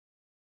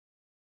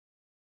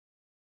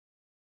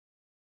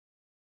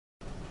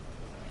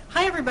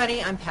Hi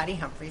everybody, I'm Patty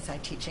Humphreys. I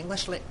teach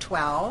English Lit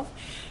 12.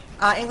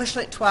 English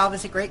Lit 12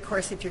 is a great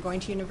course if you're going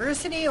to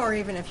university or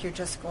even if you're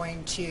just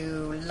going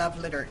to love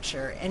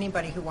literature.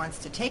 Anybody who wants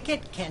to take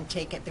it can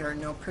take it. There are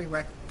no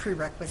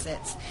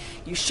prerequisites.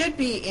 You should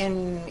be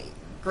in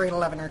grade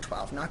 11 or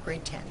 12, not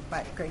grade 10,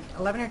 but grade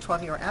 11 or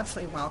 12 you are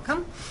absolutely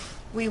welcome.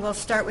 We will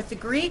start with the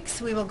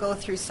Greeks. We will go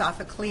through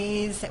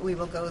Sophocles. We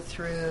will go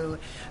through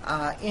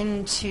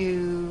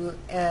into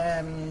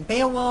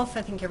Beowulf.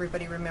 I think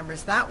everybody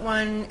remembers that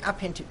one.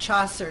 Up into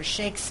Chaucer,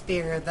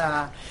 Shakespeare,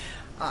 the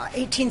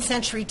 18th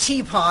century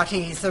tea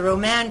parties, the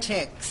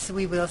Romantics.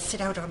 We will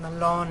sit out on the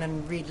lawn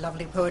and read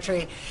lovely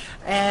poetry.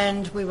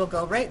 And we will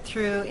go right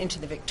through into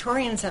the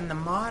Victorians and the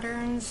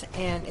moderns.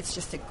 And it's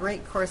just a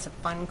great course, a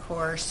fun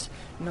course.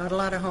 Not a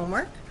lot of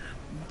homework,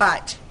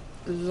 but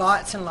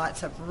lots and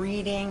lots of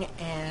reading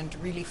and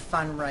really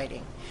fun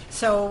writing.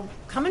 So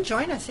come and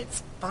join us.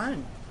 It's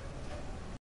fun.